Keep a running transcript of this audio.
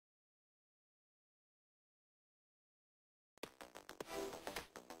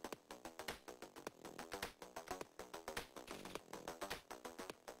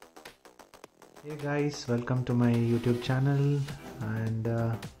Hey guys, welcome to my YouTube channel, and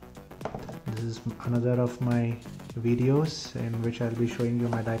this is another of my videos in which I'll be showing you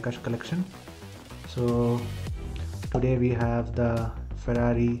my diecast collection. So today we have the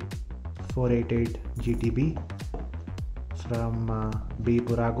Ferrari 488 GTB from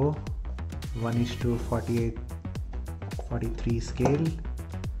Bburago 1:48:43 scale,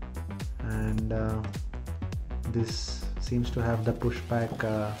 and this seems to have the pushback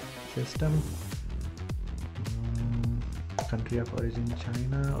system. Country of origin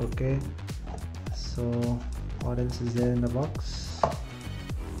China. Okay, so what else is there in the box?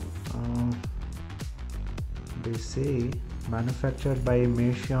 They say manufactured by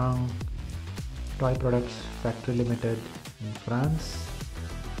Meishiang Toy Products Factory Limited in France,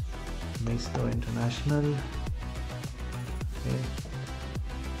 Maisto International. Okay,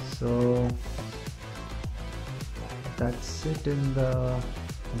 so that's it in the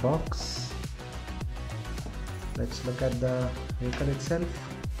box. Let's look at the vehicle itself.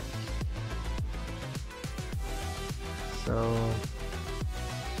 So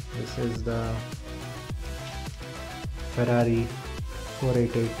this is the Ferrari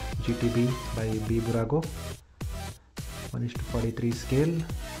 488 GTB by Bburago 1:43 scale,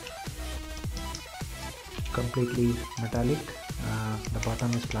 completely metallic. The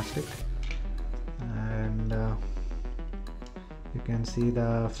bottom is plastic, and you can see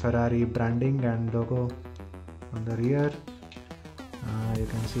the Ferrari branding and logo on the rear. You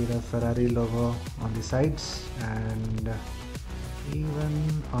can see the Ferrari logo on the sides and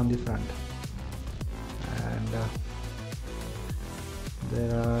even on the front, and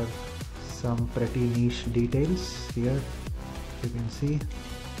there are some pretty niche details here. You can see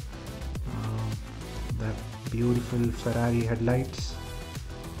the beautiful Ferrari headlights,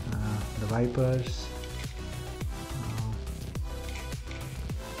 the wipers.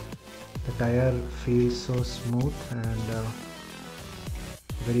 The tire feels so smooth and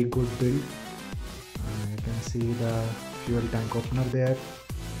very good build. You can see the fuel tank opener there.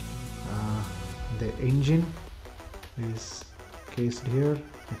 The engine is cased here,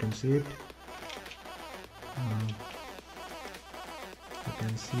 you can see it. You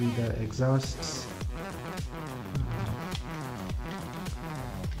can see the exhausts.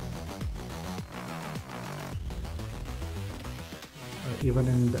 Even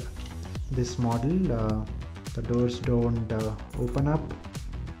in this model, the doors don't open up.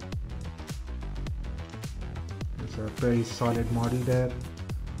 It's a very solid model there.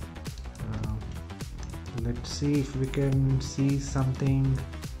 Let's see if we can see something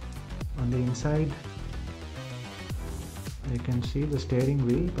on the inside. You can see the steering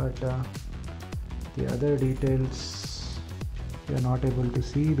wheel, but the other details we are not able to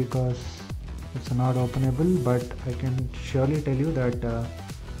see because it's not openable. But I can surely tell you that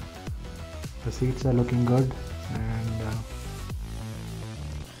the seats are looking good, and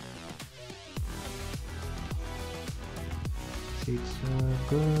seats are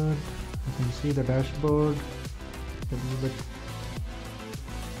good. You can see the dashboard a little bit.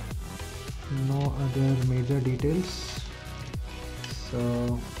 No other major details. So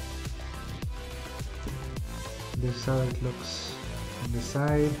this is how it looks on the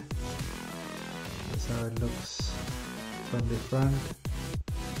side. This is how it looks from the front.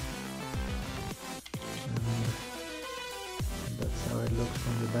 That's how it looks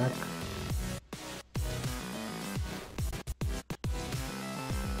from the back.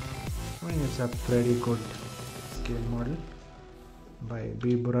 I mean, it's a pretty good scale model by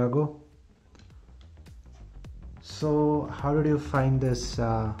Bburago. So how did you find this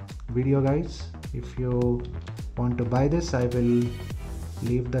video, guys? If you want to buy this, I will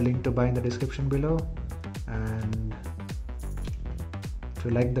leave the link to buy in the description below, and if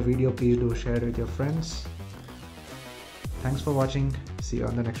you like the video, please do share it with your friends. Thanks for watching. See you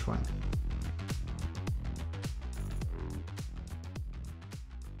on the next one.